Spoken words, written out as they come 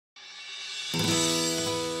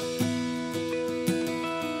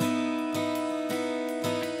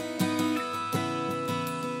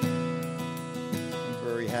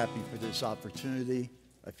this opportunity.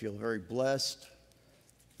 I feel very blessed,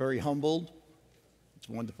 very humbled. It's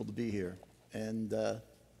wonderful to be here. And I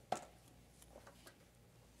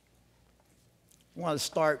want to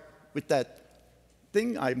start with that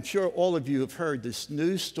thing. I'm sure all of you have heard this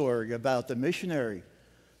news story about the missionary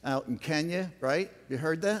out in Kenya, right? You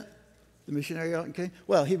heard that? The missionary out in Kenya?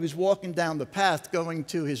 Well, he was walking down the path going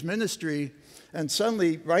to his ministry, and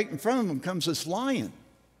suddenly, right in front of him, comes this lion.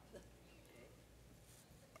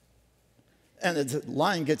 And as the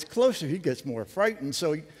lion gets closer, he gets more frightened,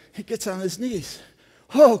 so he gets on his knees.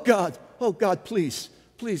 Oh, God, please,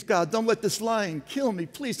 God, don't let this lion kill me.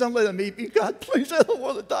 Please don't let him eat me. God, please, I don't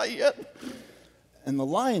want to die yet. And the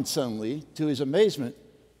lion suddenly, to his amazement,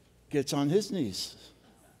 gets on his knees,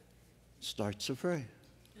 starts to pray.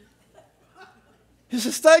 He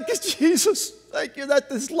says, thank you, Jesus. Thank you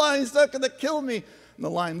that this lion's not going to kill me. And the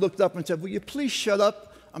lion looked up and said, will you please shut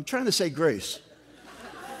up? I'm trying to say grace.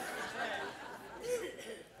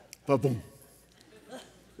 Ba-boom.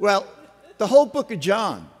 Well, the whole book of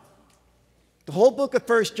John, the whole book of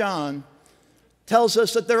 1 John tells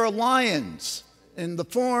us that there are lions in the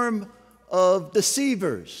form of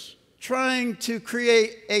deceivers trying to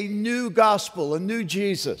create a new gospel, a new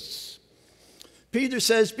Jesus. Peter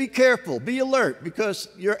says, be careful, be alert, because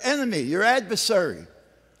your enemy, your adversary,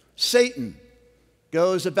 Satan,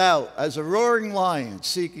 goes about as a roaring lion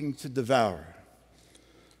seeking to devour.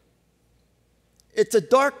 It's a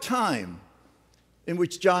dark time in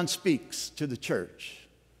which John speaks to the church.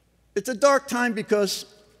 It's a dark time because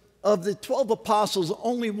of the 12 apostles,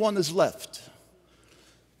 only one is left.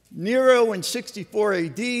 Nero in 64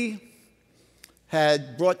 AD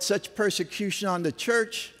had brought such persecution on the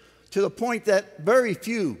church to the point that very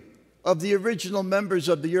few of the original members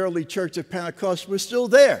of the early church of Pentecost were still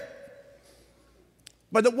there.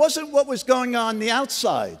 But it wasn't what was going on the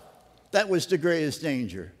outside that was the greatest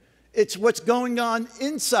danger. It's what's going on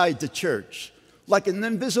inside the church, like an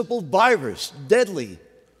invisible virus, deadly,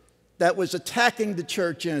 that was attacking the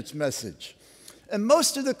church and its message. And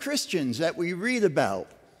most of the Christians that we read about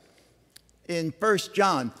in 1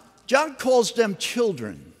 John, John calls them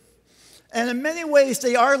children. And in many ways,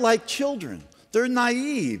 they are like children. They're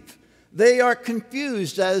naive. They are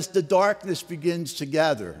confused as the darkness begins to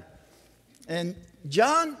gather. And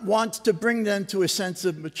John wants to bring them to a sense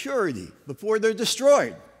of maturity before they're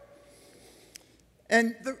destroyed.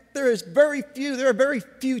 And there are very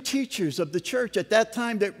few teachers of the church at that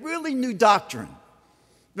time that really knew doctrine,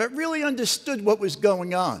 that really understood what was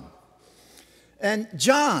going on. And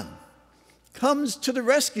John comes to the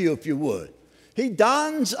rescue, if you would. He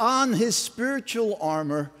dons on his spiritual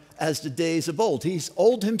armor as the days of old. He's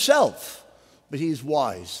old himself, but he's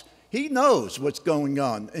wise. He knows what's going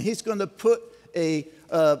on, and he's going to put a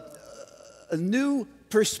new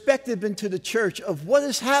perspective into the church of what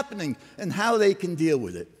is happening and how they can deal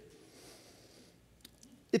with it.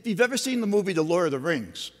 If you've ever seen the movie The Lord of the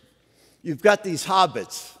Rings, you've got these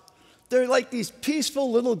hobbits. They're like these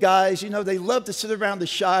peaceful little guys. You know, they love to sit around the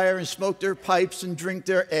Shire and smoke their pipes and drink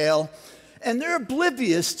their ale. And they're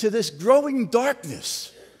oblivious to this growing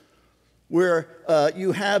darkness where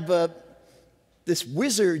you have this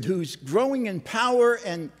wizard who's growing in power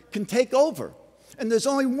and can take over. And there's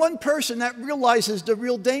only one person that realizes the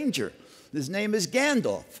real danger. His name is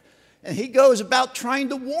Gandalf. And he goes about trying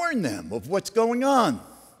to warn them of what's going on.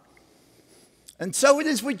 And so it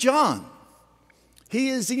is with John. He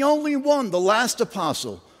is the only one, the last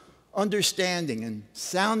apostle, understanding and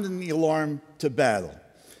sounding the alarm to battle.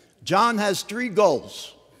 John has 3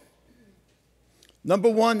 goals. Number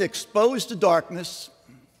 1, expose the darkness.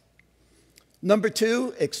 Number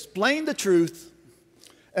 2, explain the truth.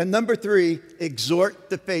 And number 3, exhort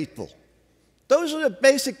the faithful. Those are the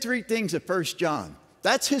basic 3 things of 1 John.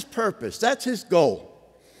 That's his purpose. That's his goal.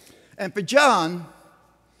 And for John,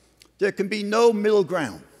 there can be no middle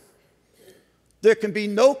ground. There can be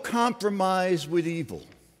no compromise with evil.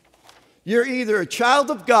 You're either a child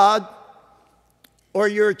of God or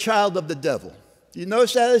you're a child of the devil. You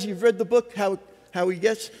notice that as you've read the book, how he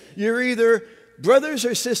gets? You're either brothers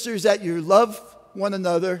or sisters that you love one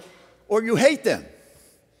another or you hate them.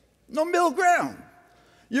 No middle ground.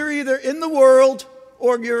 You're either in the world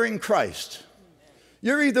or you're in Christ.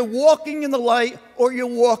 You're either walking in the light or you're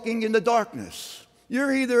walking in the darkness.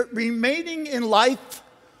 You're either remaining in life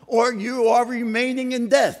or you are remaining in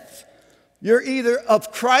death. You're either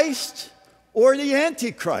of Christ or the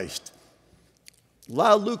Antichrist. A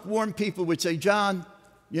lot of lukewarm people would say, John,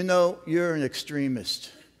 you know, you're an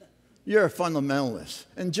extremist. You're a fundamentalist.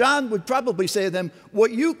 And John would probably say to them,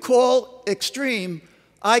 what you call extreme,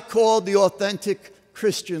 I call the authentic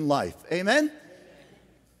Christian life. Amen?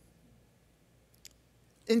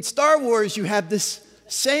 in Star Wars, you have this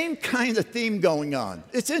same kind of theme going on.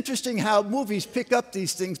 It's interesting how movies pick up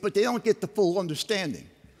these things, but they don't get the full understanding.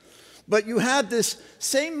 But you have this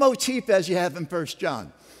same motif as you have in 1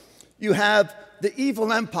 John. You have the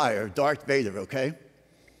evil empire, Darth Vader, okay?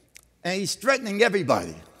 And he's threatening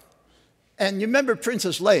everybody. And you remember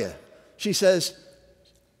Princess Leia. She says,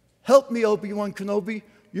 "Help me, Obi-Wan Kenobi.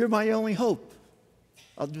 You're my only hope."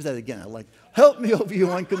 I'll do that again. "Help me,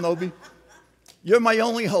 Obi-Wan Kenobi. You're my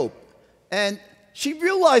only hope." And she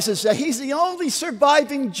realizes that he's the only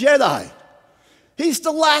surviving Jedi. He's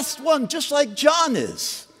the last one, just like John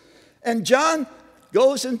is. And John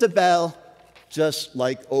goes into battle just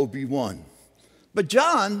like Obi-Wan. But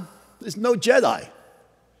John is no Jedi.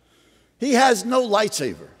 He has no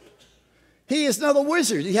lightsaber. He is not a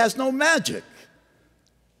wizard. He has no magic.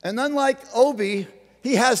 And unlike Obi,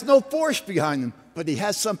 he has no force behind him, but he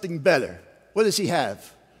has something better. What does he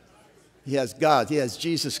have? He has God. He has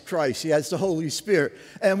Jesus Christ. He has the Holy Spirit.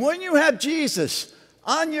 And when you have Jesus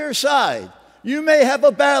on your side, you may have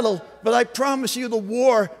a battle, but I promise you the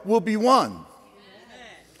war will be won.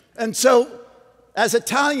 And so, as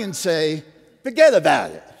Italians say, forget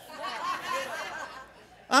about it.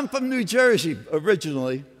 I'm from New Jersey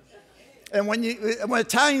originally. And when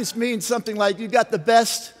Italians mean something like, "You got the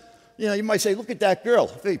best," you might say, "Look at that girl."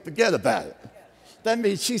 Hey, forget about it. That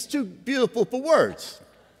means she's too beautiful for words.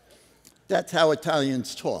 That's how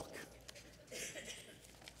Italians talk.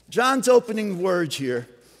 John's opening words here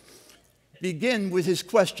begin with his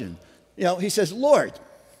question. He says, "Lord,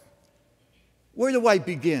 where do I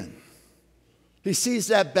begin?" He sees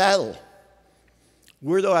that battle.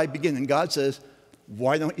 Where do I begin? And God says,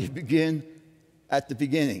 "Why don't you begin at the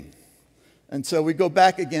beginning?" And so we go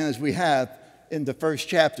back again, as we have in the first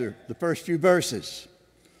chapter, the first few verses.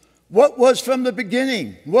 "What was from the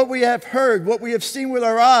beginning, what we have heard, what we have seen with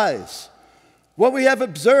our eyes, what we have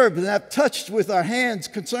observed and have touched with our hands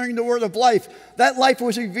concerning the word of life. That life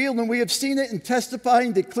was revealed, and we have seen it and testify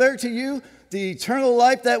and declare to you the eternal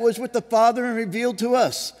life that was with the Father and revealed to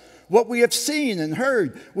us. What we have seen and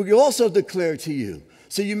heard, we also declare to you,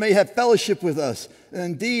 so you may have fellowship with us. And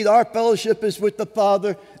indeed, our fellowship is with the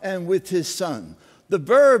Father and with his Son." The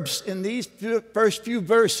verbs in these first few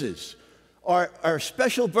verses are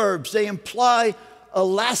special verbs. They imply a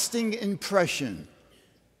lasting impression.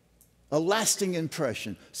 A lasting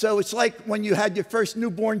impression. So it's like when you had your first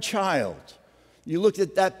newborn child. You looked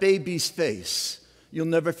at that baby's face. You'll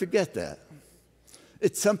never forget that.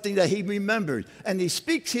 It's something that he remembered. And he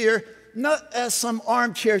speaks here not as some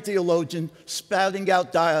armchair theologian spouting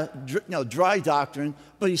out dry doctrine,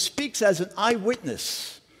 but he speaks as an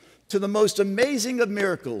eyewitness to the most amazing of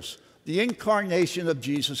miracles, the incarnation of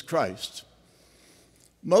Jesus Christ.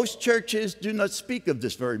 Most churches do not speak of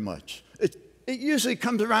this very much. It usually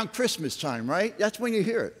comes around Christmas time, right? That's when you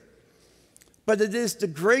hear it. But it is the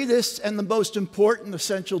greatest and the most important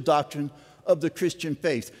essential doctrine of the Christian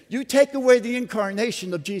faith. You take away the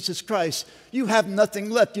incarnation of Jesus Christ, you have nothing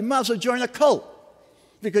left. You might as well join a cult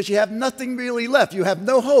because you have nothing really left. You have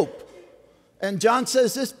no hope. And John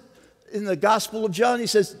says this in the Gospel of John. He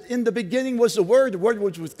says, "In the beginning was the Word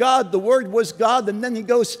was with God, the Word was God." And then he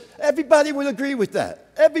goes, everybody would agree with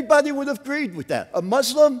that. Everybody would have agreed with that. A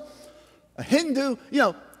Muslim, a Hindu,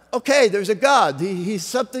 okay, there's a God. He's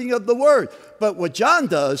something of the Word. But what John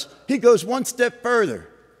does, he goes one step further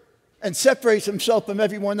and separates himself from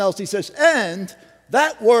everyone else. He says, "And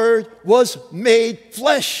that Word was made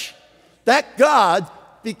flesh." That God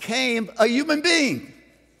became a human being.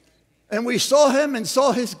 And we saw him and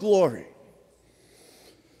saw his glory.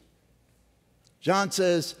 John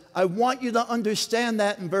says, I want you to understand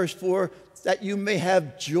that in verse 4, that you may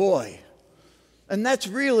have joy. And that's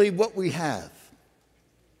really what we have.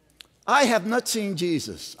 I have not seen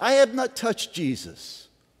Jesus. I have not touched Jesus.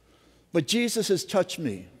 But Jesus has touched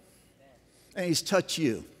me. And he's touched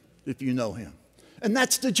you, if you know him. And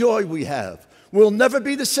that's the joy we have. We'll never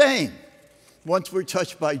be the same once we're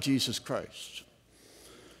touched by Jesus Christ.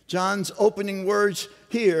 John's opening words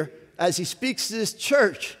here, as he speaks to this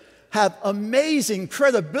church, have amazing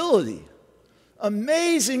credibility,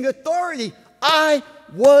 amazing authority. I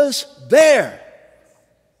was there.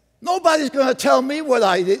 Nobody's going to tell me what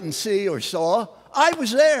I didn't see or saw. I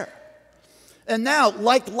was there. And now,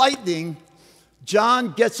 like lightning,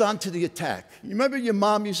 John gets onto the attack. You remember your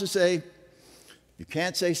mom used to say, you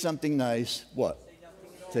can't say something nice. What?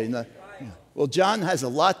 Say nothing. Yeah. Well, John has a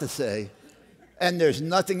lot to say, and there's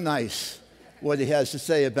nothing nice what he has to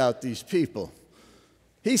say about these people.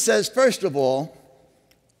 He says, first of all,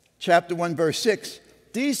 chapter 1, verse 6,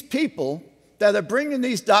 these people that are bringing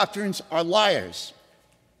these doctrines are liars.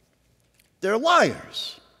 They're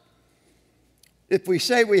liars. If we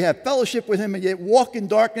say we have fellowship with him and yet walk in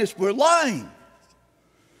darkness, we're lying.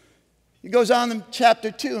 He goes on in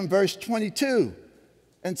chapter 2 and verse 22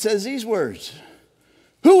 and says these words,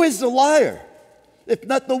 who is the liar, if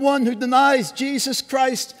not the one who denies Jesus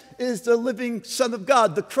Christ is the living Son of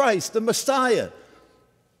God, the Christ, the Messiah?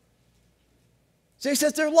 So he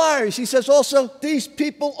says they're liars. He says also these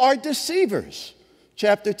people are deceivers.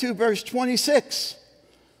 Chapter 2, verse 26.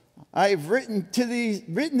 I have written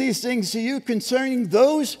these things to you concerning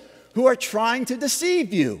those who are trying to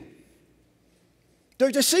deceive you.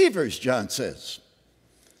 They're deceivers, John says.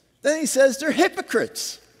 Then he says they're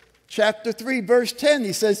hypocrites. Chapter 3, verse 10,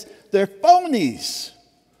 he says they're phonies.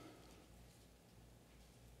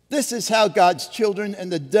 This is how God's children and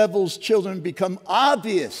the devil's children become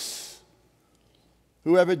obvious.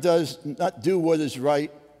 Whoever does not do what is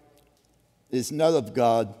right is not of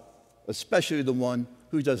God, especially the one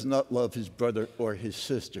who does not love his brother or his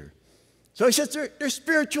sister. So he says they're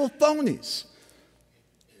spiritual phonies.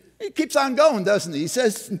 He keeps on going, doesn't he? He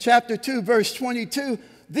says in chapter 2, verse 22,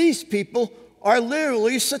 these people are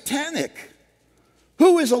literally satanic.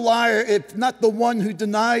 Who is a liar if not the one who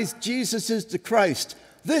denies Jesus is the Christ?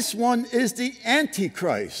 This one is the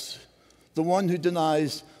Antichrist, the one who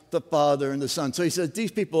denies the Father and the Son. So he says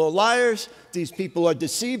these people are liars, these people are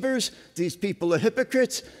deceivers, these people are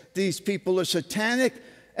hypocrites, these people are satanic,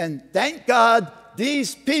 and thank God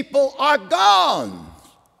these people are gone.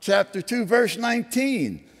 Chapter 2, verse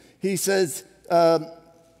 19, he says the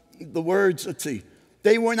words,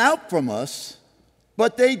 they went out from us,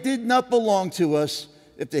 but they did not belong to us.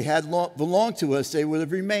 If they had belonged to us, they would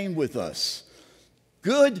have remained with us.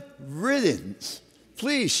 Good riddance.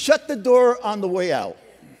 Please shut the door on the way out,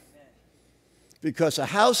 because a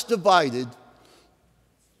house divided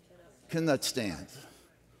cannot stand.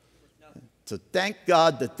 So thank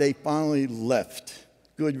God that they finally left.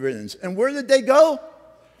 Good riddance. And where did they go?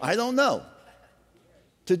 I don't know.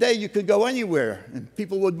 Today you could go anywhere and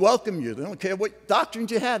people would welcome you. They don't care what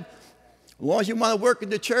doctrines you have. As long as you want to work in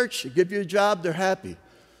the church, they give you a job, they're happy.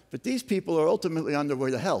 But these people are ultimately on their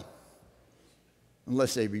way to hell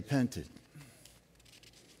unless they repented.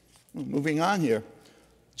 Well, moving on here.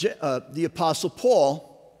 The Apostle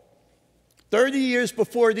Paul, 30 years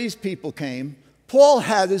before these people came, Paul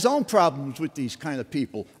had his own problems with these kind of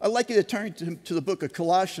people. I'd like you to turn to the book of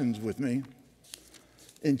Colossians with me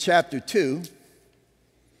in chapter 2,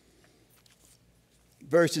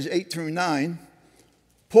 verses 8 through 9.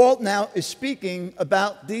 Paul now is speaking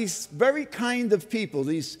about these very kind of people,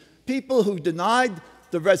 these people who denied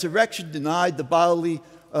the resurrection, denied the bodily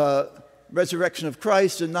resurrection of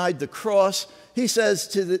Christ, denied the cross. He says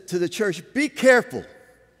to the church, be careful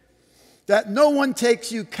that no one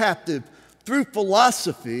takes you captive through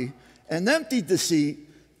philosophy and empty deceit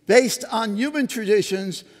based on human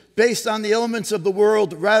traditions, based on the elements of the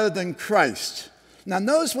world rather than Christ. Now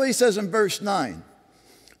notice what he says in verse 9.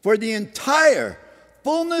 For the entire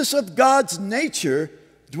fullness of God's nature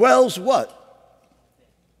dwells what?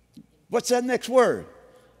 What's that next word?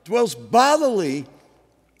 Dwells bodily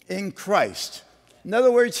in Christ. In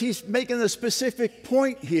other words, he's making a specific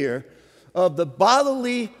point here of the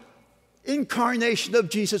bodily incarnation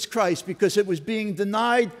of Jesus Christ, because it was being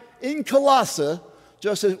denied in Colossae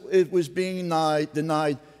just as it was being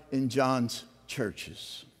denied in John's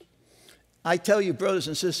churches. I tell you, brothers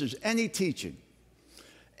and sisters, any teaching,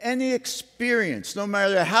 any experience, no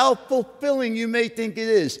matter how fulfilling you may think it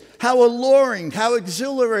is, how alluring, how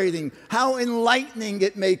exhilarating, how enlightening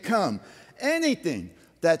it may come, anything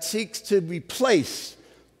that seeks to replace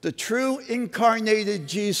the true incarnated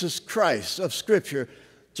Jesus Christ of Scripture,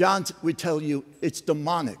 John would tell you it's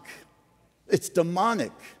demonic. It's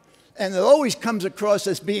demonic. And it always comes across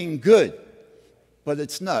as being good, but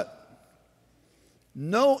it's not.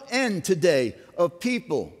 No end today of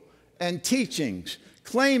people and teachings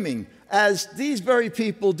claiming, as these very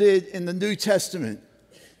people did in the New Testament,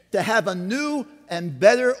 to have a new and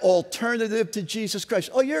better alternative to Jesus Christ.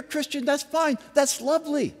 Oh, you're a Christian? That's fine. That's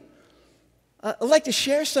lovely. I'd like to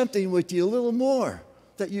share something with you a little more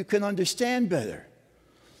that you can understand better.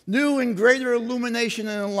 New and greater illumination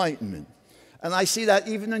and enlightenment. And I see that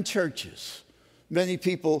even in churches. Many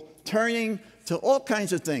people turning to all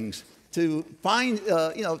kinds of things to find,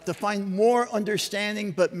 to find more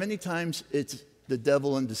understanding, but many times it's the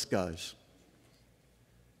devil in disguise.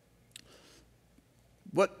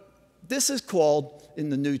 What this is called in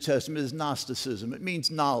the New Testament is Gnosticism. It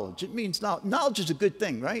means knowledge. It means knowledge is a good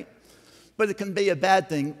thing, right? But it can be a bad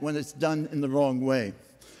thing when it's done in the wrong way.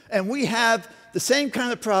 And we have the same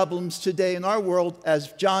kind of problems today in our world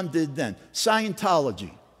as John did then.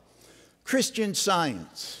 Scientology, Christian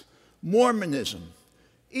Science, Mormonism,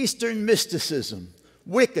 Eastern mysticism,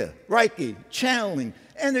 Wicca, Reiki, channeling,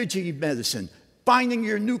 energy medicine, finding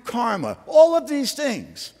your new karma. All of these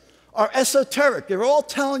things are esoteric. They're all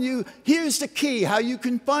telling you, here's the key, how you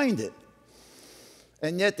can find it.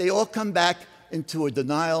 And yet they all come back into a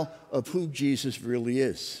denial of who Jesus really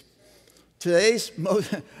is. Today's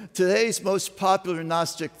most popular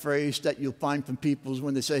Gnostic phrase that you'll find from people is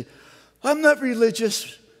when they say, I'm not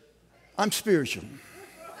religious, I'm spiritual.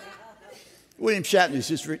 William Shatner's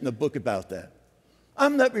just written a book about that.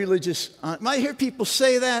 I'm not religious. When I hear people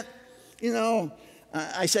say that,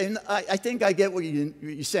 I say, I think I get what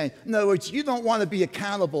you're saying. In other words, you don't want to be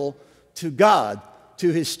accountable to God,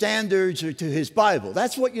 to his standards, or to his Bible.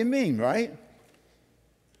 That's what you mean, right?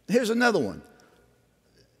 Here's another one.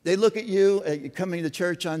 They look at you coming to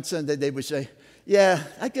church on Sunday, they would say, yeah,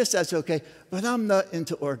 I guess that's okay, but I'm not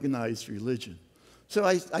into organized religion. So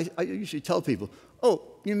I usually tell people, oh,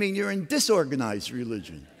 you mean you're in disorganized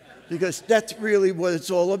religion? Because that's really what it's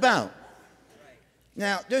all about.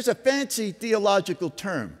 Now, there's a fancy theological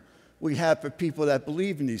term we have for people that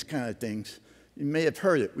believe in these kind of things. You may have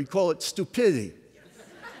heard it. We call it stupidity.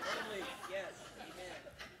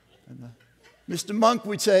 And, Mr. Monk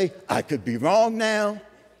would say, I could be wrong now,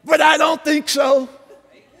 but I don't think so.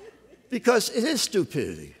 Because it is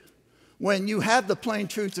stupidity when you have the plain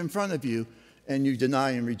truth in front of you and you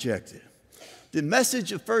deny and reject it. The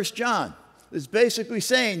message of 1 John is basically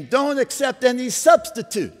saying, don't accept any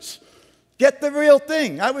substitutes. Get the real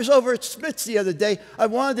thing. I was over at Smith's the other day. I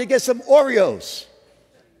wanted to get some Oreos.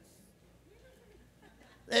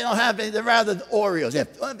 They don't have any, they're rather Oreos. They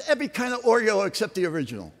have every kind of Oreo except the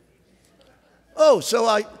original.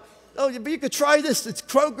 But you could try this. It's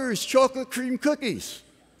Kroger's chocolate cream cookies.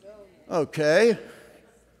 Okay.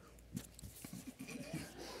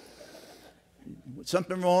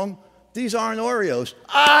 Something wrong? These aren't Oreos.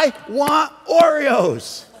 I want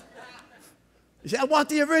Oreos. You say, I want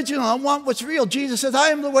the original. I want what's real. Jesus says, I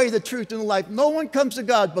am the way, the truth, and the life. No one comes to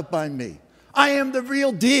God but by me. I am the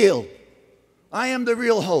real deal. I am the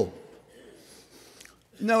real hope.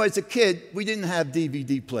 As a kid, we didn't have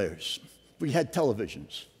DVD players. We had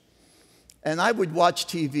televisions. And I would watch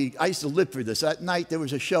TV. I used to live for this. At night, there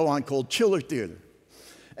was a show on called Chiller Theater.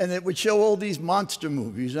 And it would show all these monster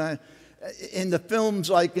movies. In the films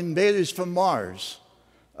like Invaders from Mars,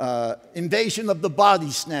 Invasion of the Body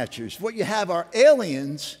Snatchers. What you have are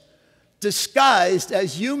aliens disguised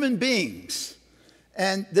as human beings.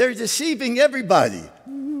 And they're deceiving everybody.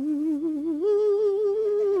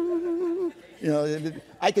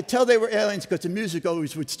 I could tell they were aliens because the music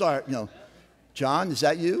always would start, John, is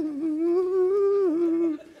that you?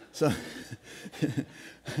 So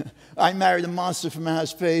I Married a Monster from Outer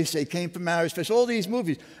Space. They Came from Outer Space. All these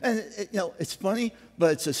movies. And, it's funny,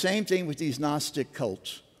 but it's the same thing with these Gnostic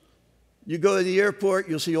cults. You go to the airport,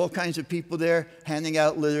 you'll see all kinds of people there handing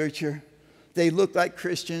out literature. They look like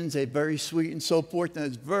Christians. They're very sweet and so forth. And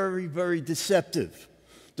it's very, very deceptive.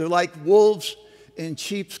 They're like wolves in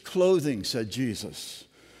sheep's clothing, said Jesus.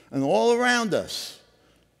 And all around us,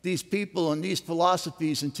 these people and these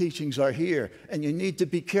philosophies and teachings are here. And you need to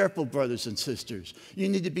be careful, brothers and sisters. You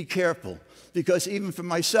need to be careful. Because even for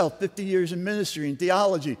myself, 50 years in ministry and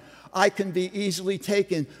theology, I can be easily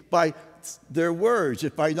taken by their words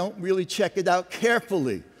if I don't really check it out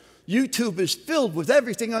carefully. YouTube is filled with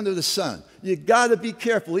everything under the sun. You got to be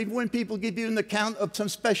careful. Even when people give you an account of some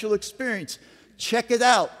special experience, check it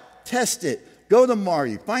out, test it, go to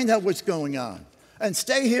Mari, find out what's going on, and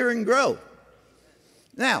stay here and grow.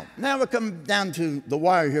 Now we're coming down to the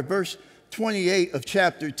wire here. Verse 28 of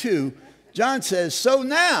chapter 2, John says, so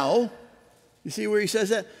now, you see where he says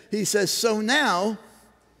that? He says, so now,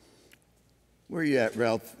 where are you at,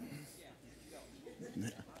 Ralph?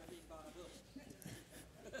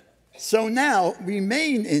 So now,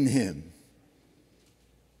 remain in him.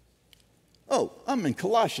 Oh, I'm in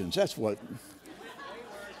Colossians, that's what.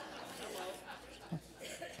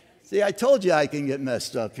 See, I told you I can get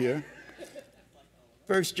messed up here.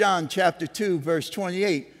 1 John chapter 2, verse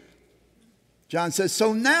 28. John says,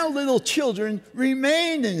 so now, little children,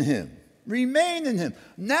 remain in him. Remain in him.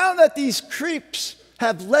 Now that these creeps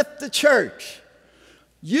have left the church,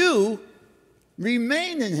 you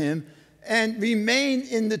remain in him and remain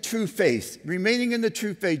in the true faith. Remaining in the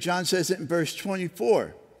true faith, John says it in verse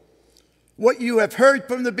 24. What you have heard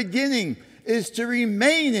from the beginning is to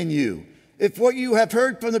remain in you. If what you have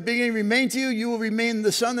heard from the beginning remains in you, you will remain in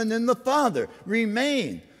the Son and in the Father.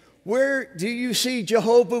 Remain. Where do you see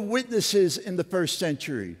Jehovah's Witnesses in the first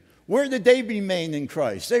century? Where did they remain in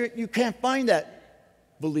Christ? You can't find that.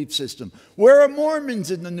 belief system. Where are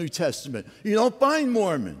Mormons in the New Testament? You don't find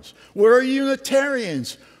Mormons. Where are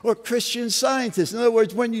Unitarians or Christian Scientists? In other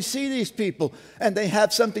words, when you see these people and they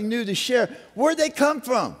have something new to share, where'd they come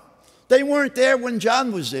from? They weren't there when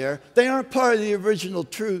John was there. They aren't part of the original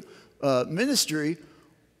true ministry,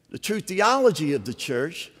 the true theology of the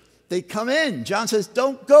church. They come in. John says,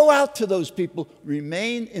 don't go out to those people.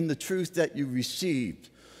 Remain in the truth that you received,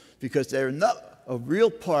 because they're not a real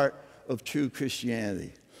part of true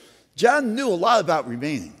Christianity. John knew a lot about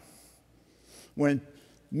remaining. When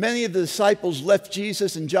many of the disciples left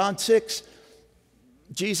Jesus in John 6,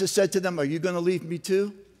 Jesus said to them, are you going to leave me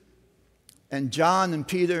too? And John and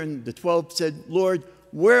Peter and the 12 said, Lord,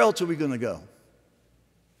 where else are we going to go?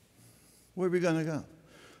 Where are we going to go?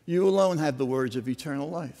 You alone have the words of eternal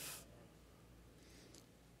life.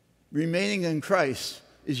 Remaining in Christ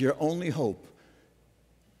is your only hope.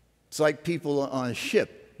 It's like people on a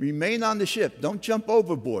ship. Remain on the ship. Don't jump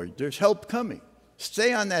overboard. There's help coming.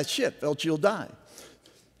 Stay on that ship, else you'll die.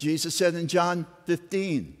 Jesus said in John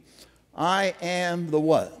 15, I am the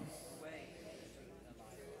what?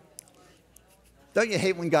 Don't you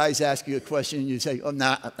hate when guys ask you a question and you say, oh,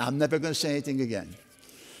 no, I'm never going to say anything again?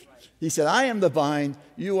 He said, I am the vine,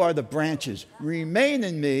 you are the branches. Remain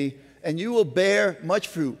in me, and you will bear much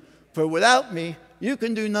fruit. For without me, you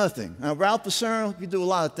can do nothing. Now, Ralph Acerno can do a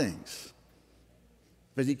lot of things,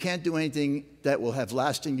 but he can't do anything that will have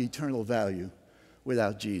lasting eternal value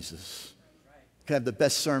without Jesus. You can have the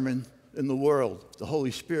best sermon in the world. The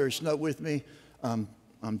Holy Spirit's not with me. I'm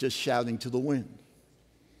just shouting to the wind.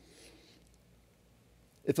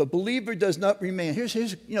 If a believer does not remain,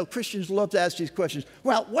 Christians love to ask these questions.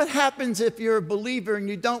 Well, what happens if you're a believer and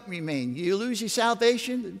you don't remain? You lose your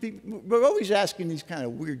salvation? We're always asking these kind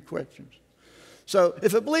of weird questions. So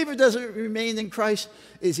if a believer doesn't remain in Christ,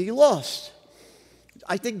 is he lost?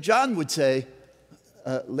 I think John would say,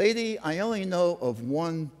 lady, I only know of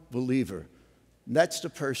one believer. And that's the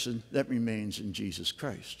person that remains in Jesus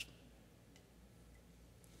Christ.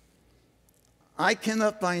 I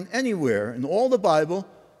cannot find anywhere in all the Bible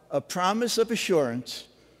a promise of assurance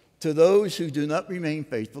to those who do not remain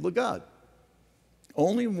faithful to God.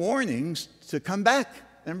 Only warnings to come back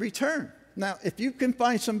and return. Now, if you can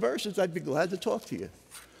find some verses, I'd be glad to talk to you.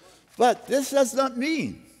 But this does not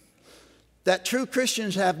mean that true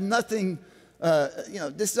Christians have nothing,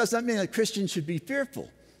 this does not mean that Christians should be fearful.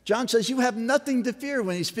 John says you have nothing to fear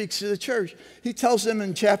when he speaks to the church. He tells them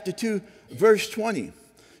in chapter 2, verse 20,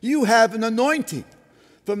 you have an anointing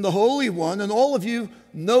from the Holy One, and all of you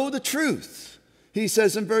know the truth. He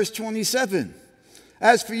says in verse 27,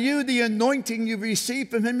 as for you, the anointing you receive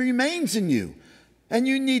from him remains in you, and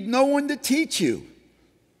you need no one to teach you.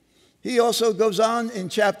 He also goes on in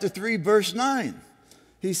chapter 3, verse 9.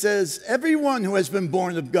 He says, everyone who has been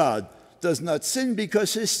born of God does not sin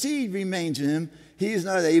because his seed remains in him. He is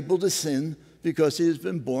not able to sin because he has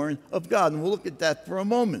been born of God. And we'll look at that for a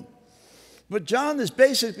moment. But John is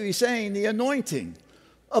basically saying the anointing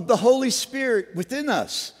of the Holy Spirit within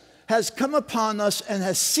us has come upon us and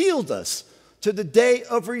has sealed us to the day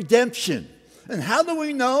of redemption. And how do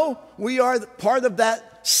we know we are part of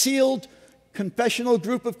that sealed confessional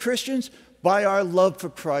group of Christians? By our love for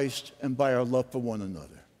Christ and by our love for one another.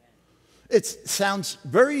 It sounds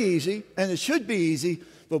very easy, and it should be easy,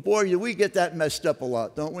 but boy, do we get that messed up a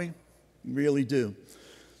lot, don't we? We really do.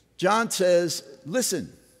 John says,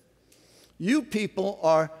 listen, you people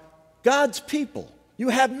are God's people. You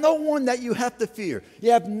have no one that you have to fear.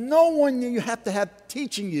 You have no one that you have to have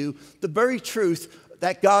teaching you the very truth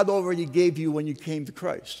that God already gave you when you came to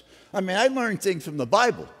Christ. I mean, I learned things from the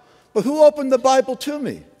Bible, but who opened the Bible to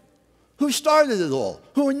me? Who started it all?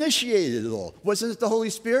 Who initiated it all? Wasn't it the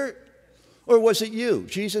Holy Spirit? Or was it you?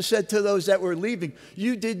 Jesus said to those that were leaving,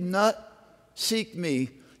 you did not seek me.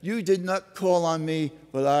 You did not call on me,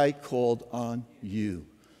 but I called on you.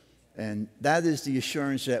 And that is the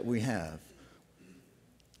assurance that we have.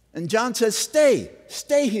 And John says, stay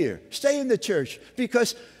here, stay in the church,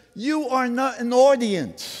 because you are not an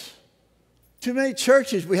audience. Too many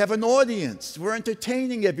churches, we have an audience. We're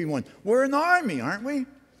entertaining everyone. We're an army, aren't we?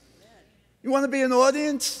 You want to be an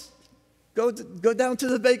audience? Go down to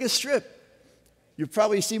the Vegas Strip. You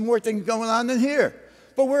probably see more things going on than here.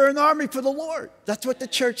 But we're an army for the Lord. That's what the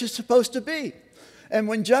church is supposed to be. And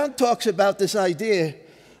when John talks about this idea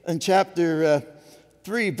in chapter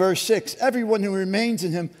 3, verse 6, everyone who remains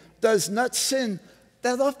in him does not sin,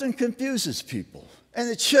 that often confuses people. And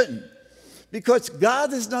it shouldn't. Because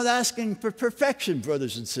God is not asking for perfection,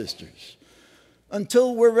 brothers and sisters.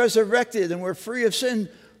 Until we're resurrected and we're free of sin,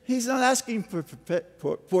 he's not asking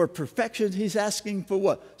for perfection. He's asking for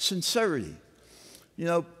what? Sincerity. You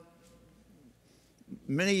know,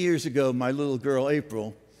 Many years ago, my little girl,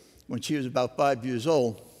 April, when she was about 5 years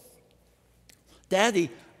old, Daddy,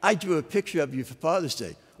 I drew a picture of you for Father's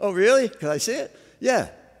Day. Oh, really? Can I see it? Yeah.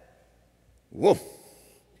 Whoa.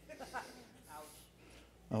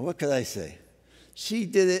 Well, what could I say? She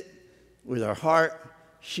did it with her heart.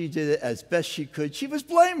 She did it as best she could. She was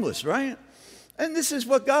blameless, right? And this is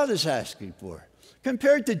what God is asking for.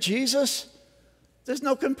 Compared to Jesus, there's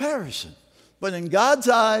no comparison. But in God's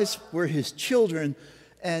eyes, we're his children,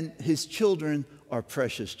 and his children are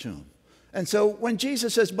precious to him. And so when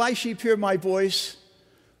Jesus says, my sheep hear my voice,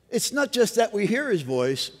 it's not just that we hear his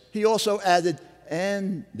voice. He also added,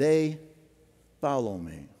 and they follow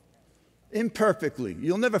me. Imperfectly.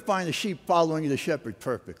 You'll never find a sheep following the shepherd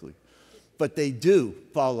perfectly. But they do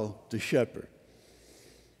follow the shepherd.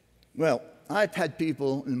 Well, I've had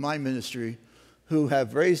people in my ministry who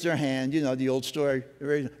have raised their hand, you know, the old story,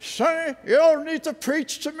 say, you don't need to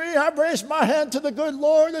preach to me. I raised my hand to the good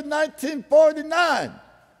Lord in 1949.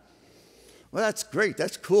 Well, that's great.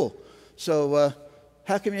 That's cool. So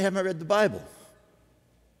how come you haven't read the Bible?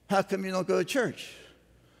 How come you don't go to church?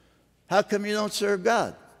 How come you don't serve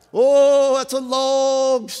God? Oh, that's a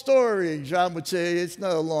long story. John would say, it's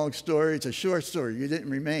not a long story. It's a short story. You didn't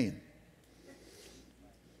remain.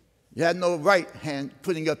 You had no right hand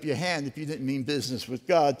putting up your hand if you didn't mean business with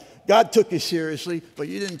God. God took you seriously, but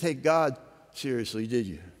you didn't take God seriously, did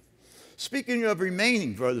you? Speaking of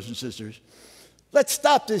remaining, brothers and sisters, let's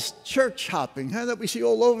stop this church hopping that we see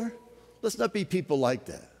all over. Let's not be people like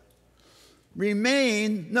that.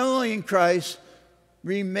 Remain, not only in Christ,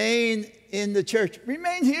 remain in the church.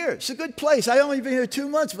 Remain here. It's a good place. I only been here 2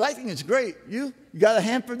 months, but I think it's great. You got a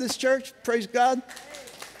hand for this church? Praise God.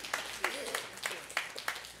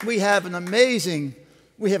 We have amazing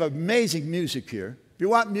music here. If you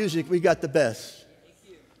want music, we got the best.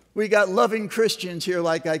 We got loving Christians here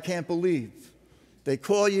like I can't believe. They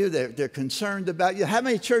call you, they're concerned about you. How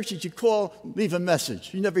many churches you call, leave a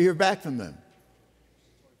message? You never hear back from them.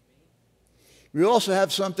 We also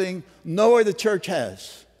have something no other church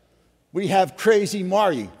has. We have Crazy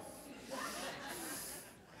Marty,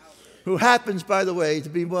 who happens, by the way, to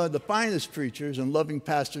be one of the finest preachers and loving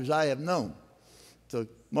pastors I have known. So,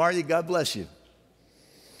 Marty, God bless you.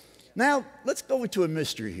 Now, let's go into a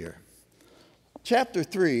mystery here. Chapter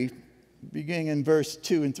 3, beginning in verse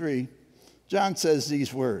 2 and 3, John says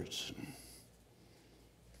these words.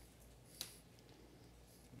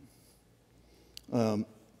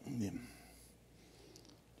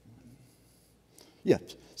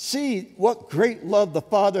 See what great love the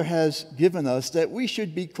Father has given us that we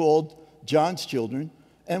should be called John's children,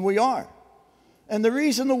 and we are. And the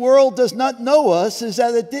reason the world does not know us is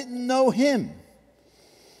that it didn't know him.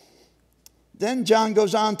 Then John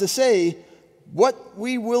goes on to say, what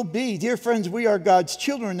we will be, dear friends, we are God's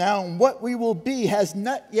children now, and what we will be has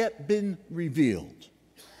not yet been revealed.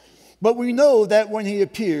 But we know that when he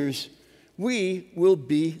appears, we will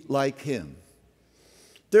be like him.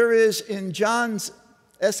 There is in John's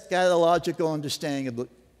eschatological understanding of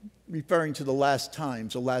referring to the last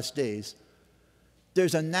times, the last days,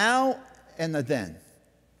 there's a now and a then.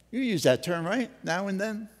 You use that term, right? Now and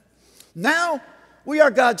then. Now, we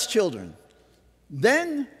are God's children.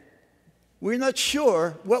 Then, we're not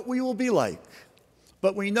sure what we will be like,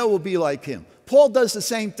 but we know we'll be like him. Paul does the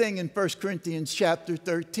same thing in 1 Corinthians chapter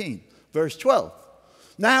 13, verse 12.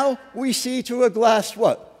 Now, we see through a glass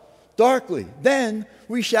what? Darkly. Then,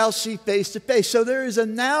 we shall see face to face. So there is a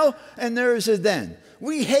now and there is a then.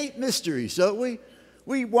 We hate mysteries, don't we?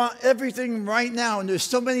 We want everything right now, and there's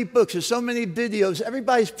so many books, there's so many videos.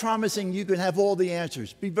 Everybody's promising you can have all the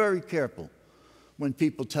answers. Be very careful when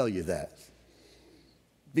people tell you that,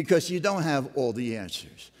 because you don't have all the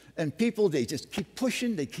answers. And people, they just keep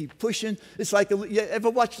pushing, they keep pushing. It's like, you ever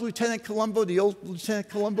watch Lieutenant Columbo, the old Lieutenant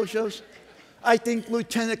Columbo shows? I think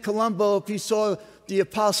Lieutenant Columbo, if he saw the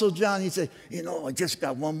Apostle John, he'd say, you know, I just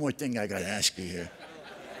got one more thing I got to ask you here.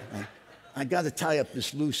 I got to tie up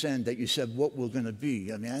this loose end that you said what we're going to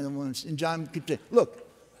be. I mean, I don't want to. And John keeps saying, look,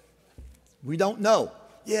 we don't know.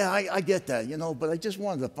 Yeah, I get that, you know, but I just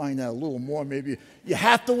wanted to find out a little more. Maybe you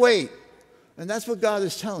have to wait. And that's what God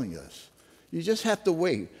is telling us. You just have to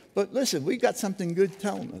wait. But listen, we got something good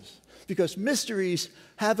telling us, because mysteries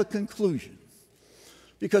have a conclusion.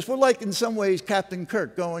 Because we're like, in some ways, Captain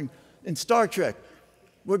Kirk going in Star Trek.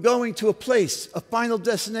 We're going to a place, a final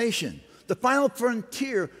destination. The final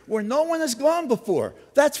frontier where no one has gone before.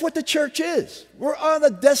 That's what the church is. We're on a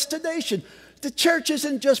destination. The church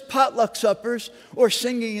isn't just potluck suppers or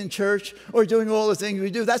singing in church or doing all the things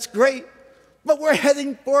we do. That's great. But we're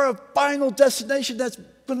heading for a final destination that's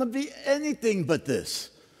going to be anything but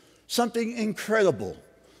this. Something incredible.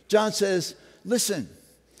 John says, listen,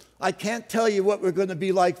 I can't tell you what we're going to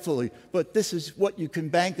be like fully, but this is what you can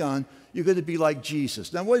bank on. You're going to be like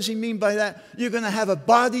Jesus. Now, what does he mean by that? You're going to have a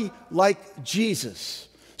body like Jesus.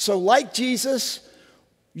 So like Jesus,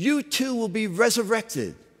 you too will be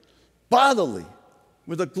resurrected bodily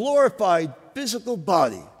with a glorified physical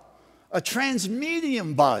body, a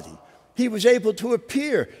transmedium body. He was able to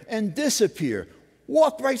appear and disappear,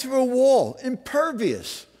 walk right through a wall,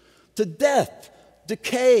 impervious to death,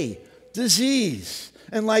 decay, disease.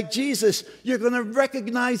 And like Jesus, you're going to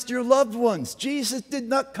recognize your loved ones. Jesus did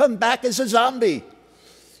not come back as a zombie.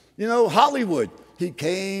 You know, Hollywood, he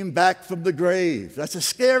came back from the grave. That's a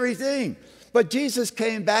scary thing. But Jesus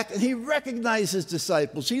came back and he recognized his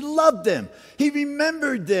disciples. He loved them. He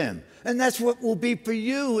remembered them. And that's what will be for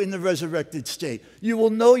you in the resurrected state. You will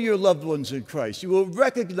know your loved ones in Christ. You will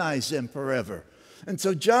recognize them forever. And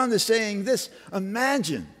so John is saying this.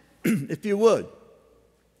 Imagine, if you would,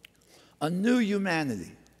 a new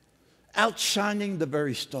humanity, outshining the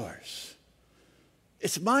very stars.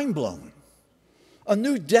 It's mind-blowing. A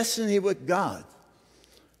new destiny with God.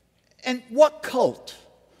 And what cult,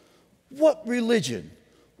 what religion,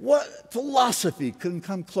 what philosophy can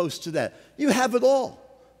come close to that? You have it all.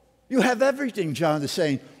 You have everything, John is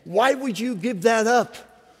saying. Why would you give that up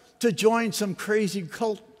to join some crazy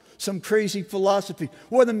cult, some crazy philosophy?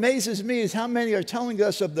 What amazes me is how many are telling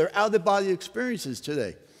us of their out-of-body experiences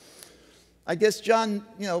today. I guess John,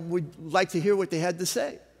 would like to hear what they had to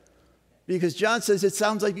say. Because John says it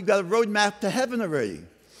sounds like you've got a roadmap to heaven already.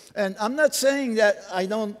 And I'm not saying that I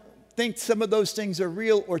don't think some of those things are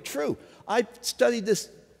real or true. I've studied this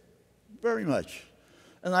very much.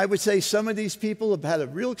 And I would say some of these people have had a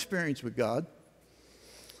real experience with God.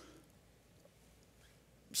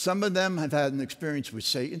 Some of them have had an experience with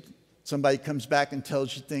Satan. Somebody comes back and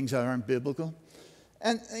tells you things that aren't biblical.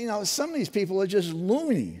 And, some of these people are just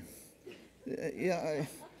loony. They're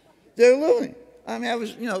loony. I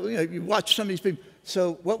mean, you watch some of these people.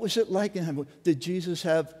 So what was it like in heaven? Did Jesus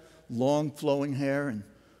have long flowing hair and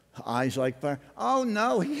eyes like fire? Oh,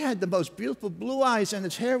 no, he had the most beautiful blue eyes and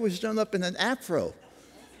his hair was done up in an afro.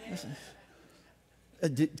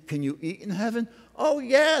 Can you eat in heaven? Oh,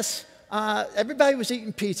 yes. Everybody was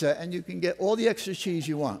eating pizza and you can get all the extra cheese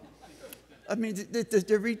you want. I mean,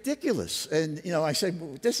 they're ridiculous. And, I say,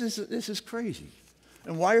 well, this is crazy.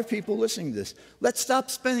 And why are people listening to this? Let's stop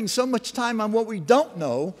spending so much time on what we don't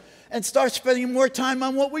know and start spending more time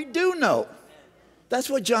on what we do know. That's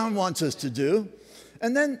what John wants us to do.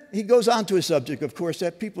 And then he goes on to a subject, of course,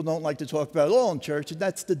 that people don't like to talk about at all in church, and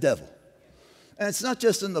that's the devil. And it's not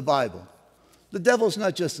just in the Bible. The devil's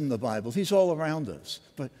not just in the Bible. He's all around us.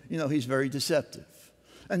 But, he's very deceptive.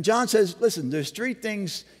 And John says, listen, there's 3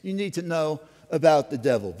 things you need to know about the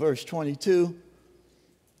devil. Verse 22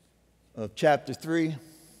 of chapter 3.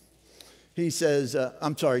 He says,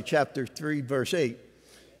 chapter 3, verse 8.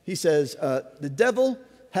 He says, the devil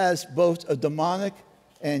has both a demonic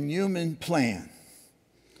and human plan.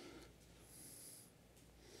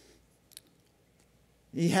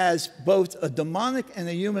 He has both a demonic and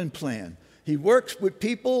a human plan. He works with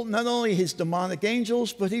people, not only his demonic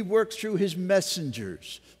angels, but he works through his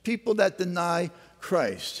messengers, people that deny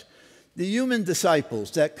Christ. The human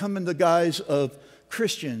disciples that come in the guise of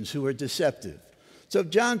Christians who are deceptive. So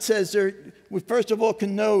John says we first of all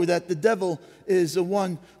can know that the devil is the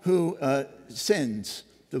one who sins.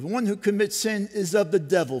 The one who commits sin is of the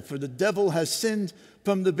devil, for the devil has sinned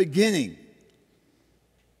from the beginning.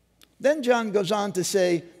 Then John goes on to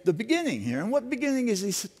say the beginning here. And what beginning is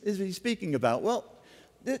he speaking about? Well,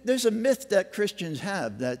 there's a myth that Christians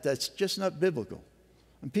have that's just not biblical.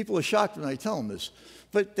 And people are shocked when I tell them this.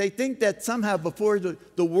 But they think that somehow before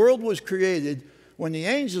the world was created, when the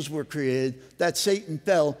angels were created, that Satan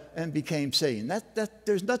fell and became Satan.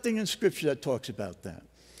 There's nothing in Scripture that talks about that.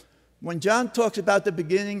 When John talks about the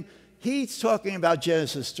beginning, he's talking about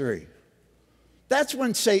Genesis 3. That's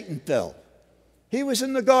when Satan fell. He was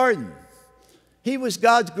in the garden. He was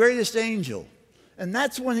God's greatest angel. And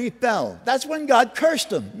that's when he fell. That's when God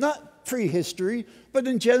cursed him. Not prehistory, but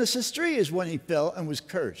in Genesis 3 is when he fell and was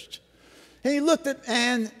cursed. And he looked at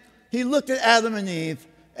Adam and Eve,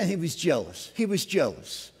 and he was jealous. He was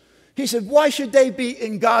jealous. He said, why should they be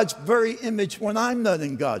in God's very image when I'm not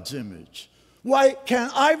in God's image? Why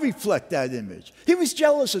can't I reflect that image? He was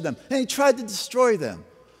jealous of them, and he tried to destroy them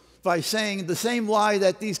by saying the same lie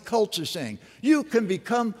that these cults are saying. You can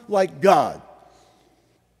become like God.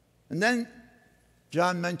 And then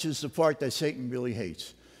John mentions the part that Satan really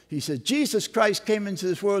hates. He said, Jesus Christ came into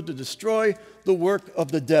this world to destroy the work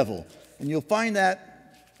of the devil. And you'll find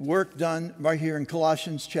that work done right here in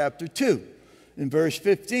Colossians chapter 2, in verse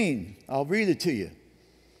 15. I'll read it to you.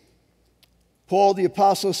 Paul the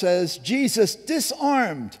apostle says, Jesus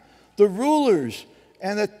disarmed the rulers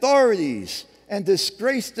and authorities and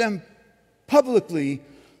disgraced them publicly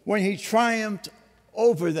when he triumphed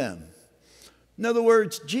over them. In other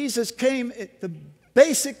words, Jesus came, the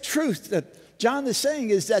basic truth that John is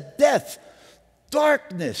saying is that death,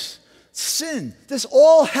 darkness, sin, this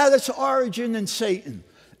all had its origin in Satan.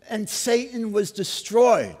 And Satan was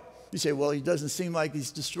destroyed. You say, well, he doesn't seem like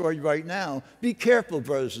he's destroyed right now. Be careful,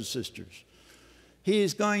 brothers and sisters. He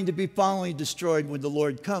is going to be finally destroyed when the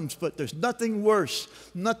Lord comes. But there's nothing worse,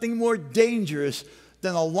 nothing more dangerous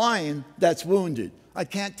than a lion that's wounded. I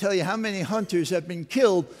can't tell you how many hunters have been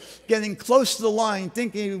killed getting close to the lion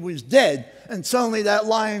thinking he was dead, and suddenly that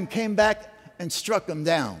lion came back and struck him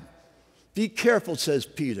down. Be careful, says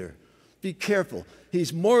Peter. Be careful.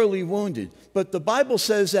 He's mortally wounded. But the Bible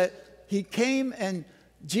says that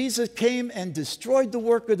Jesus came and destroyed the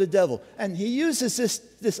work of the devil. And he uses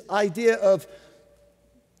this idea of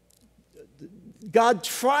God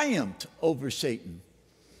triumphed over Satan.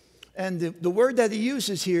 And the word that he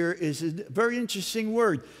uses here is a very interesting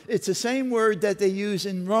word. It's the same word that they use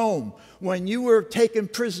in Rome. When you were taken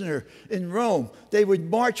prisoner in Rome, they would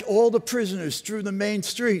march all the prisoners through the main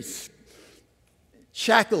streets,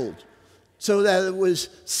 shackled, so that it was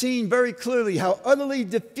seen very clearly how utterly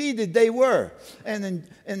defeated they were. And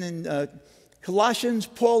in Colossians,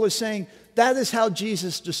 Paul is saying, that is how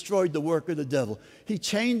Jesus destroyed the work of the devil. He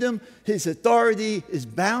chained him. His authority is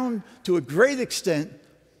bound to a great extent,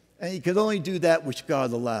 and he can only do that which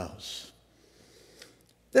God allows.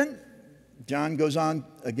 Then John goes on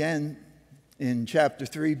again in chapter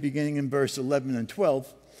 3, beginning in verse 11 and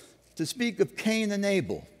 12, to speak of Cain and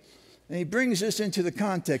Abel. And he brings this into the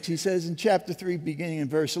context. He says in chapter 3, beginning in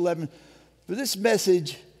verse 11, for this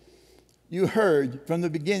message you heard from the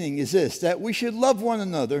beginning is this, that we should love one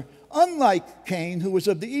another, unlike Cain, who was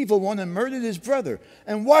of the evil one and murdered his brother.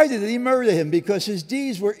 And why did he murder him? Because his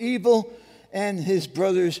deeds were evil and his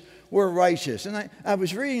brothers were righteous. And I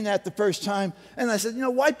was reading that the first time, and I said,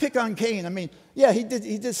 why pick on Cain? I mean, yeah, he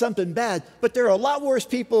did something bad, but there are a lot worse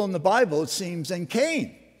people in the Bible, it seems, than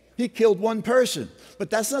Cain. He killed one person, but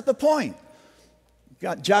that's not the point.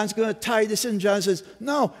 John's going to tie this in. John says,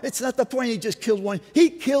 no, it's not the point he just killed one. He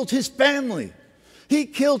killed his family. He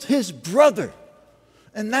killed his brother.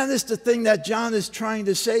 And that is the thing that John is trying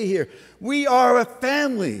to say here. We are a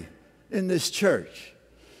family in this church.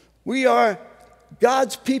 We are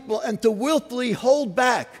God's people, and to willfully hold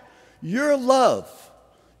back your love,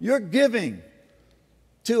 your giving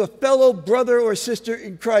to a fellow brother or sister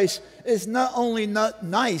in Christ is not only not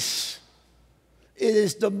nice, it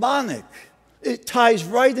is demonic. It ties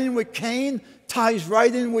right in with Cain, ties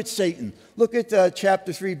right in with Satan. Look at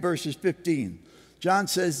chapter 3, verses 15. John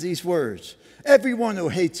says these words, everyone who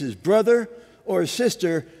hates his brother or his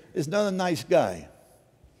sister is not a nice guy.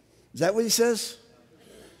 Is that what he says?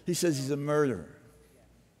 He says he's a murderer.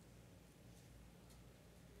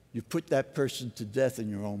 You put that person to death in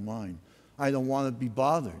your own mind. I don't want to be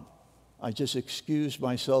bothered. I just excuse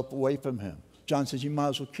myself away from him. John says, you might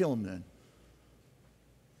as well kill him then.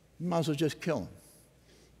 You might as well just kill him.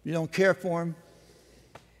 You don't care for him.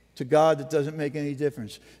 To God, it doesn't make any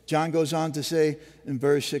difference. John goes on to say in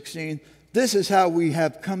verse 16, this is how we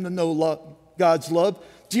have come to know God's love.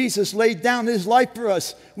 Jesus laid down his life for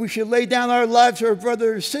us. We should lay down our lives for our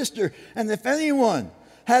brother or sister. And if anyone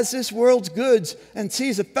has this world's goods and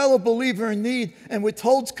sees a fellow believer in need and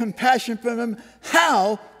withholds compassion from him,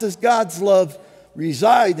 how does God's love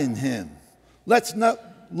reside in him? Let's not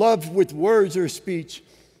love with words or speech,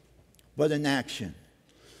 but in action.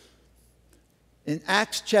 In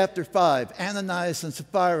Acts chapter 5, Ananias and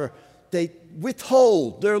Sapphira, they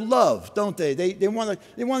withhold their love, don't they? They want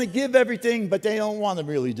to give everything, but they don't want to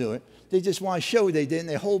really do it. They just want to show they did, and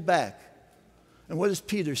they hold back. And what does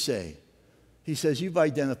Peter say? He says, you've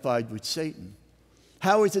identified with Satan.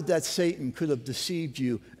 How is it that Satan could have deceived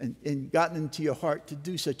you and gotten into your heart to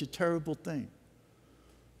do such a terrible thing?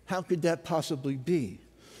 How could that possibly be?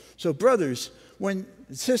 So brothers,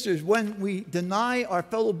 sisters, when we deny our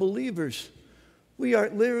fellow believers, we are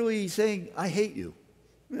literally saying, I hate you.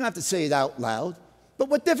 We don't have to say it out loud. But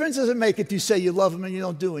what difference does it make if you say you love them and you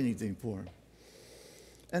don't do anything for them?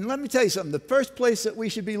 And let me tell you something. The first place that we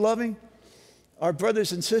should be loving our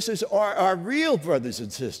brothers and sisters are our real brothers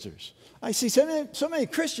and sisters. I see so many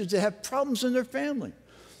Christians that have problems in their family.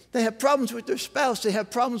 They have problems with their spouse. They have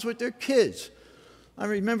problems with their kids. I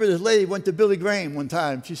remember this lady went to Billy Graham one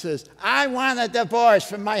time. She says, I want a divorce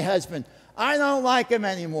from my husband. I don't like him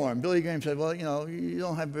anymore. And Billy Graham said, well, you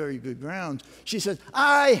don't have very good grounds. She said,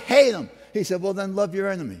 I hate him. He said, well, then love your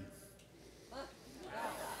enemy.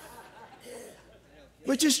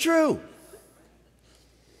 Which is true.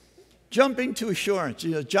 Jumping to assurance.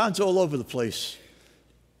 You know, John's all over the place.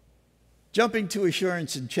 Jumping to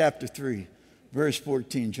assurance in chapter 3, verse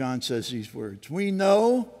 14, John says these words. We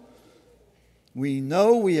know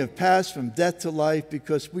we have passed from death to life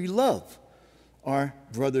because we love our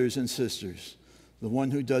brothers and sisters. The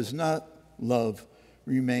one who does not love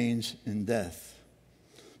remains in death.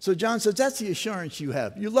 So John says that's the assurance you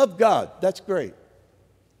have. You love God. That's great.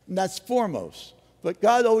 And that's foremost. But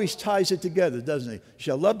God always ties it together, doesn't he? You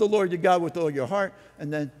shall love the Lord your God with all your heart,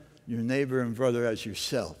 and then your neighbor and brother as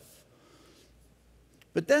yourself.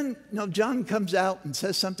 But then, John comes out and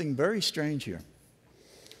says something very strange here.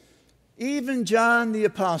 Even John the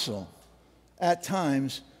Apostle, at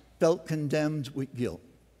times, felt condemned with guilt.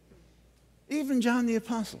 Even John the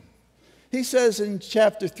Apostle. He says in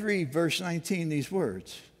chapter 3, verse 19, these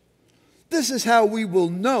words. This is how we will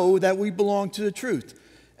know that we belong to the truth,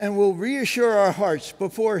 and will reassure our hearts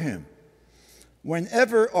before him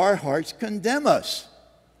whenever our hearts condemn us.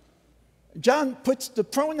 John puts the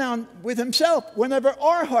pronoun with himself, whenever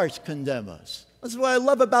our hearts condemn us. That's what I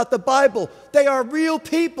love about the Bible. They are real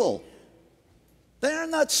people. They are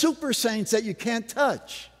not super saints that you can't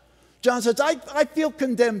touch. John says, I feel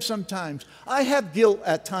condemned sometimes. I have guilt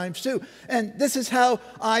at times too. And this is how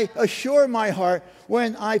I assure my heart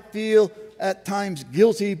when I feel at times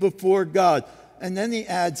guilty before God. And then he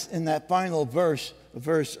adds in that final verse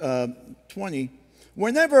 20,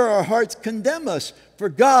 whenever our hearts condemn us, for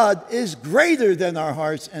God is greater than our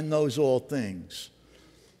hearts and knows all things.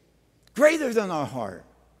 Greater than our heart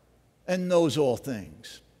and knows all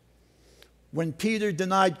things. When Peter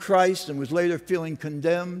denied Christ and was later feeling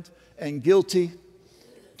condemned and guilty,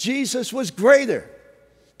 Jesus was greater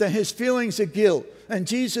than his feelings of guilt. And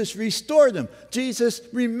Jesus restored him. Jesus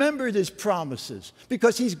remembered his promises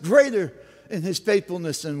because he's greater in his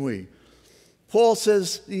faithfulness than we. Paul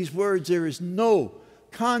says these words, there is no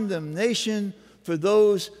condemnation for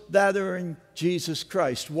those that are in Jesus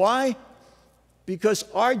Christ. Why? Because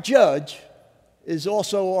our judge is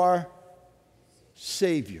also our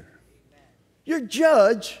Savior. Your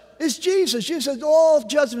judge is Jesus. Jesus said all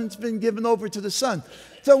judgment's been given over to the Son.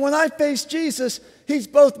 So when I face Jesus, he's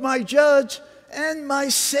both my judge and my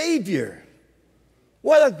Savior.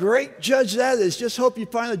 What a great judge that is. Just hope you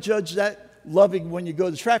find a judge that loving when you go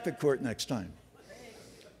to traffic court next time.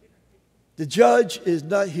 The judge is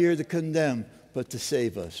not here to condemn, but to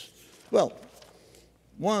save us. Well,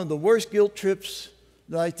 one of the worst guilt trips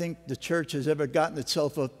that I think the church has ever gotten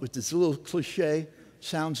itself up with, this little cliche,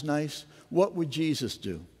 sounds nice. What would Jesus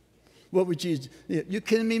do? What would Jesus do? You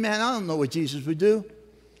kidding me, man? I don't know what Jesus would do.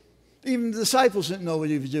 Even the disciples didn't know what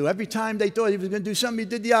he would do. Every time they thought he was going to do something, he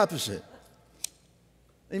did the opposite.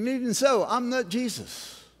 And even so, I'm not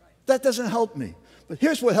Jesus. That doesn't help me. But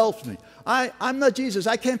here's what helps me. I'm not Jesus.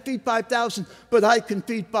 I can't feed 5,000, but I can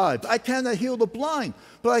feed 5. I cannot heal the blind,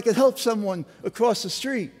 but I can help someone across the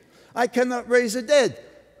street. I cannot raise the dead.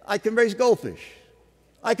 I can raise goldfish.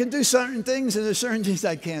 I can do certain things, and there's certain things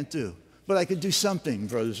I can't do. But I can do something,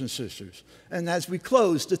 brothers and sisters. And as we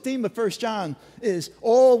close, the theme of 1 John is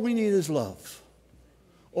all we need is love.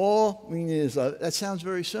 All we need is love. That sounds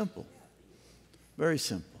very simple. Very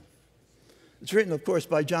simple. It's written, of course,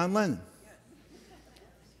 by John Lennon.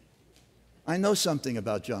 I know something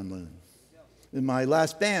about John Lennon. In my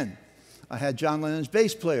last band, I had John Lennon's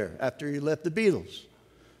bass player after he left the Beatles,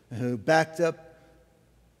 who backed up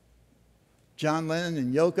John Lennon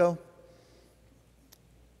and Yoko.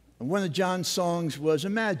 And one of John's songs was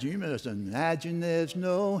Imagine. You remember this? Imagine there's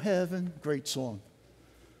no heaven. Great song.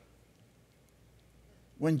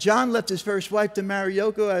 When John left his first wife to marry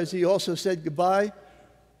Yoko, as he also said goodbye,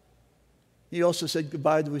 he also said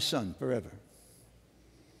goodbye to his son forever.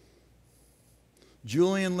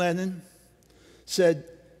 Julian Lennon said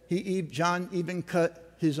John even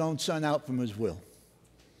cut his own son out from his will.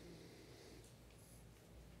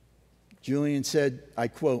 Julian said, I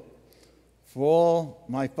quote, "For all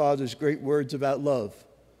my father's great words about love,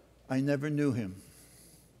 I never knew him.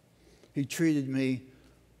 He treated me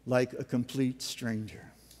like a complete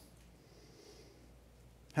stranger."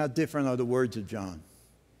 How different are the words of John.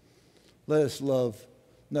 Let us love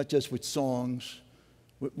not just with songs,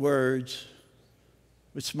 with words,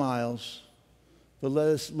 with smiles, but let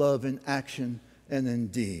us love in action and in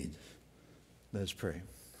deed. Let us pray.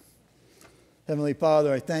 Heavenly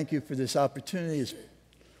Father, I thank you for this opportunity,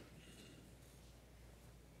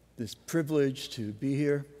 this privilege to be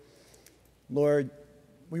here. Lord,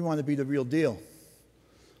 we want to be the real deal.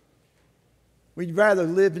 We'd rather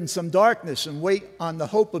live in some darkness and wait on the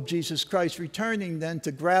hope of Jesus Christ returning than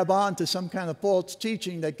to grab on to some kind of false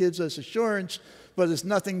teaching that gives us assurance, but is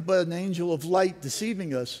nothing but an angel of light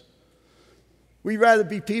deceiving us. We'd rather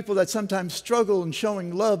be people that sometimes struggle in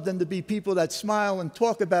showing love than to be people that smile and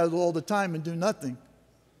talk about it all the time and do nothing.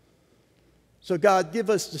 So God, give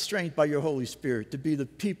us the strength by your Holy Spirit to be the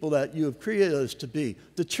people that you have created us to be,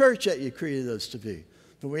 the church that you created us to be.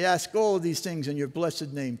 For we ask all of these things in your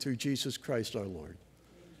blessed name through Jesus Christ our Lord.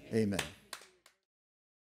 Amen.